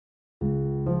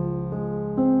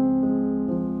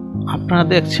আপনারা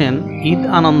দেখছেন ঈদ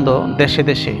আনন্দ দেশে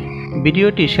দেশে।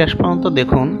 ভিডিওটি শেষ পর্যন্ত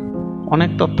দেখুন, অনেক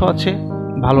তথ্য আছে,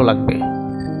 ভালো লাগবে।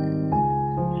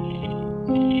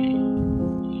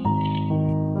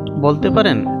 বলতে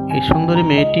পারেন এই সুন্দরী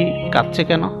মেয়েটি কাঁদছে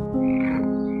কেন?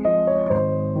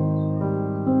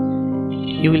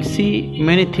 You will see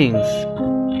many things.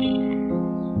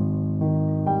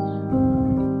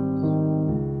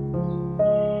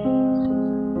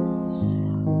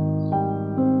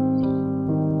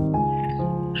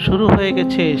 শুরু হয়ে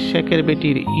গেছে শেখের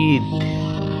বেটির ঈদ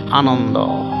আনন্দ।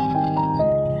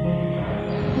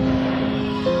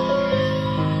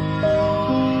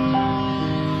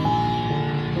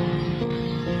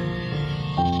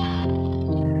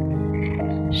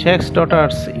 Sheikh's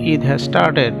daughter's Eid has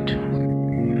started.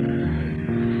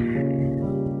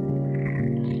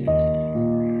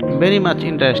 Very much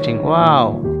interesting. Wow!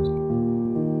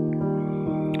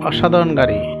 অসাধারণ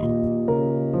গাড়ি।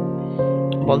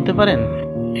 বলতে পারেন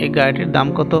এই গাড়িটির দাম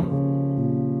কত?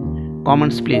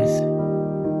 Comments please.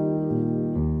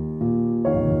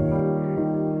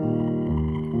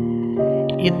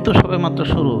 ঈদ তো সবে মাত্র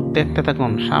শুরু, দেখতে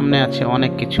থাকুন, সামনে আছে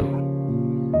অনেক কিছু।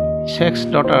 Sheikh's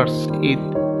daughter's Eid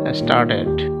has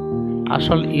started.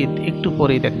 আসল ঈদ একটু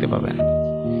পরেই দেখতে পাবেন।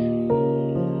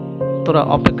 তোরা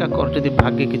অপেক্ষা কর, যদি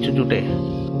ভাগ্যে কিছু জুটে।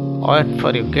 Wait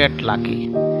for you get lucky.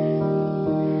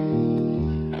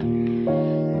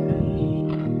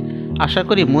 আশা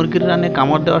করি মুরগির রানে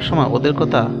কামড় দেওয়ার সময় ওদের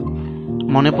কথা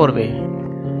মনে পড়বে।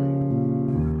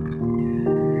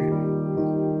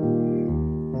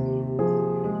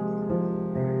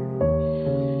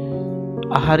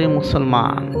 আহারে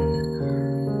মুসলমান,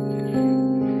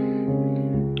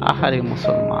 আহারে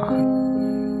মুসলমান।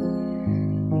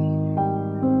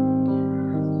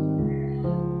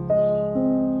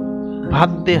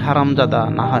 ভাত দে হারামজাদা,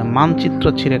 না হয় মানচিত্র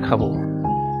ছিঁড়ে খাবো।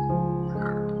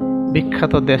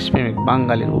 বিখ্যাত দেশপ্রেমিক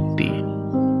বাঙালির উক্তি,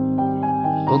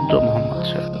 রুদ্র মোহাম্মদ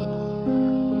সাহেব।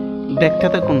 দেখতে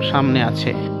থাকুন, সামনে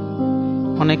আছে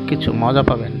অনেক কিছু, মজা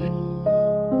পাবেন।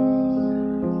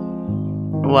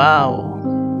 ওয়াও,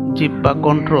 জিহ্বা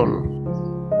কন্ট্রোল।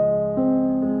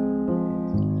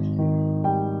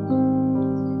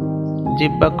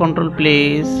 জিহ্বা কন্ট্রোল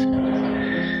প্লিজ।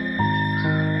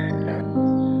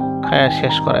 খায়া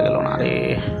শেষ করা গেল না রে।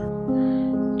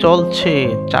 চলছে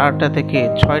 4টা থেকে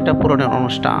 6টা পূরণের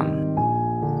অনুষ্ঠান।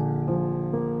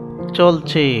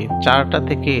 চলছে 4টা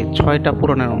থেকে 6টা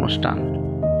পূরণের অনুষ্ঠান।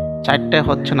 4টায়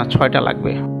হচ্ছে না, 6টা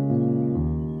লাগবে।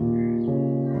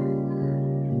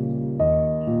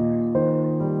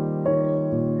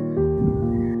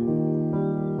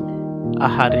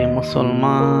 আহারে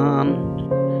মুসলমান,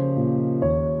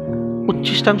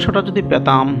 25% যদি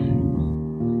পেতাম।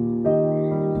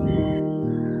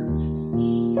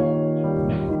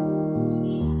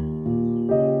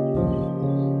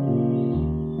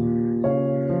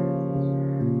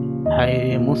 হায়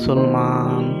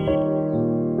মুসলমান,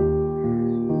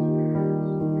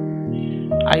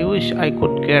 I wish I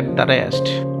could get the rest.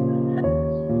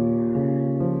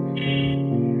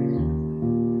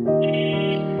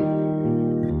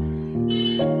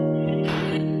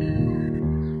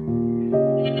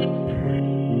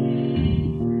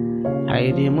 হায়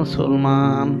রে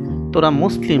মুসলমান, তোরা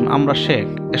মুসলিম, আমরা শেখ,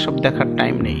 এসব দেখার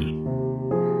টাইম নেই।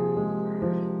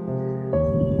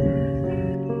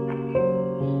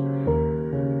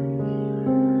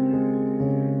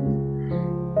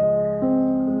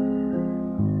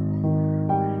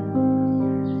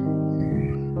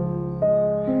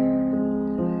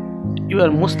 You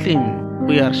are Muslim,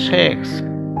 we are Sheikhs.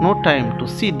 No time to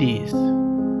see this.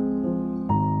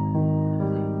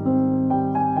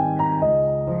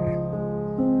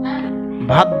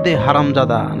 ভাত দে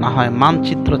হারামজাদা, না হয়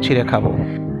মানচিত্র ছিঁড়ে খাবো।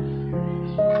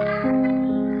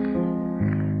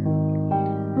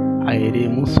 আরে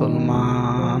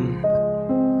মুসলমান,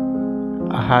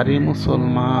 আহারে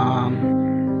মুসলমান।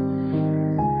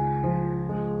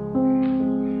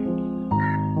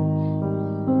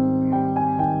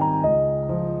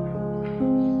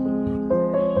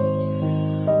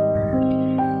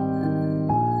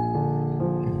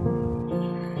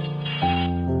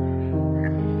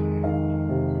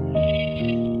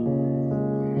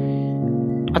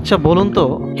 আচ্ছা বলুন তো,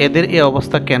 এদের এই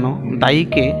অবস্থা কেন? দায়ী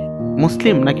কে?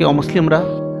 মুসলিম নাকি অমুসলিমরা?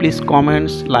 Please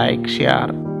comments, like, share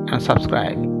and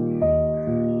subscribe.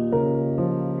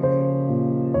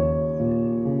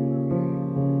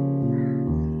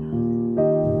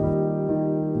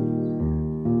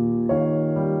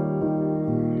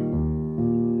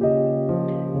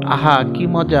 আহা কি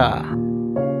মজা!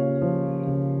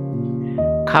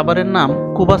 খাবারের নাম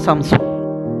কুবা সামসু,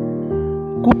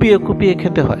 কুপিয়ে কুপিয়ে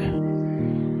খেতে হয়।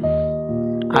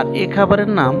 আর এই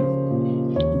খাবারের নাম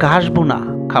ঘাস বোনা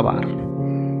খাবার।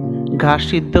 ঘাস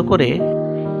সিদ্ধ করে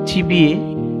চিবিয়ে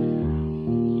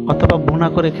অথবা ভুনা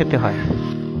করে খেতে হয়।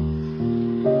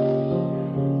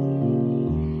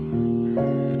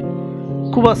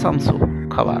 কুবা সামসু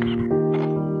খাবার।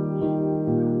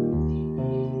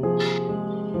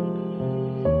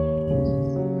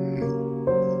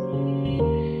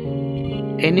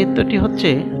 এই নৃত্যটি হচ্ছে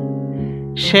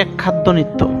শেখ খাদ্য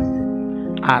নৃত্য,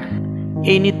 আর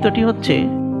এই নৃত্যটি হচ্ছে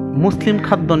মুসলিম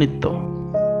খাদ্য নৃত্য।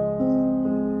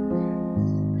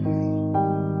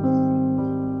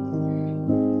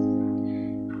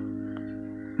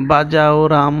 বাজাও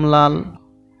রামলাল,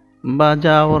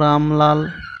 বাজাও রামলাল।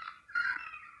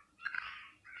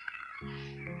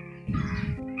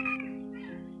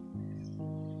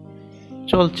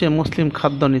 চলছে মুসলিম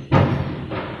খাদ্য নৃত্য।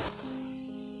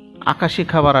 আকাশি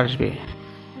খাবার আসবে।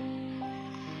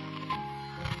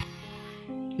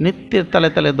 নৃত্যের তালে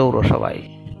তালে দৌড়ো সবাই।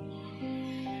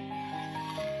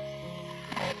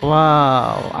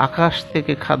 ওয়াও, আকাশ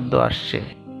থেকে খাদ্য আসছে।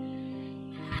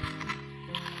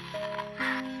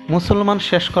 মুসলমান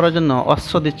শেষ করার জন্য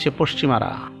অস্ত্র দিচ্ছে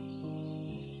পশ্চিমারা।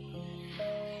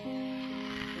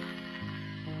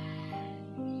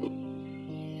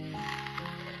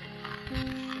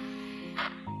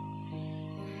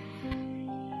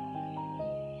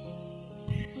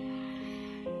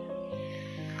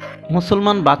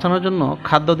 মুসলমান বাঁচানোর জন্য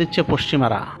খাদ্য দিচ্ছে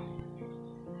পশ্চিমারা।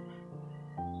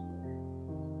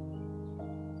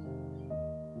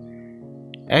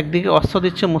 একদিকে অস্ত্র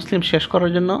দিচ্ছে মুসলিম শেষ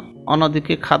করার জন্য,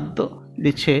 অন্যদিকে খাদ্য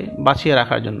দিচ্ছে বাঁচিয়ে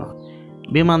রাখার জন্য।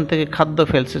 বিমান থেকে খাদ্য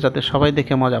ফেলছে যাতে সবাই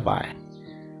দেখে মজা পায়।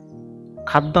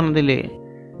 খাদ্য না দিলে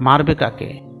মারবে কাকে?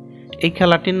 এই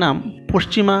খেলাটির নাম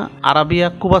পশ্চিমা আরাবিয়া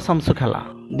কুবা সামসু খেলা।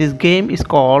 This game is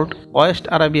called West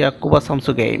Arabia Quba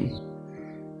Shamsu game.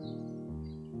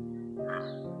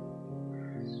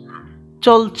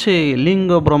 চলছে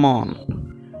লিঙ্গ ভ্রমণ।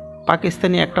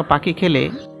 পাকিস্তানি একটা পাখি খেলে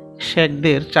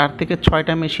শেখদের 4 থেকে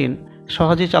 6টা মেশিন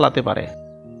সহজেই চালাতে পারে।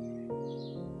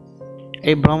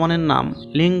 এই ভ্রমণের নাম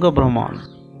লিঙ্গ ভ্রমণ।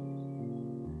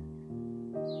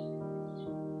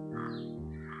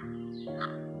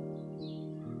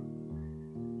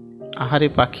 আহারে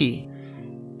পাখি,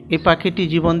 এই পাখিটি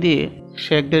জীবন দিয়ে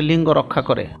শেখদের লিঙ্গ রক্ষা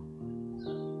করে।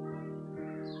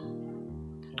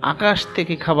 আকাশ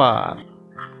থেকে খাবার।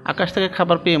 আকাশ থেকে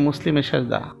খাবার পেয়ে মুসলিমের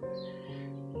সেজদা।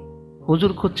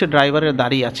 হুজুর খুঁজছে ড্রাইভারের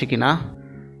দাঁড়িয়ে আছে কিনা।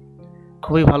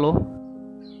 খুবই ভালো।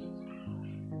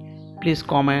 Please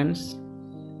comments,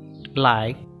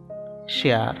 like,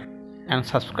 share and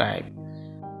subscribe.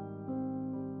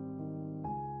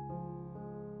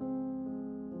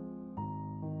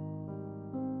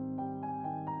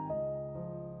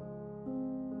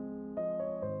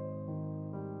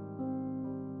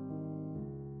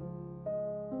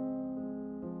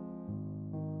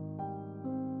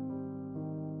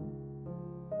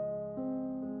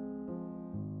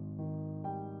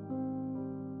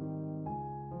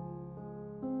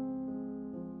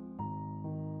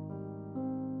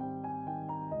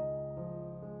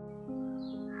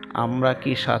 আমরা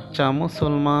কি সাচ্চা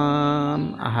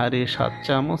মুসলমান? আহারে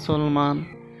সাচ্চা মুসলমান।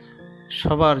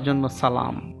 সবার জন্য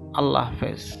সালাম। আল্লাহ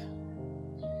হাফেজ।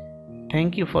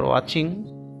 Thank you for watching.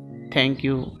 Thank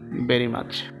you very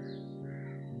much.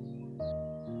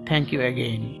 Thank you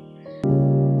again.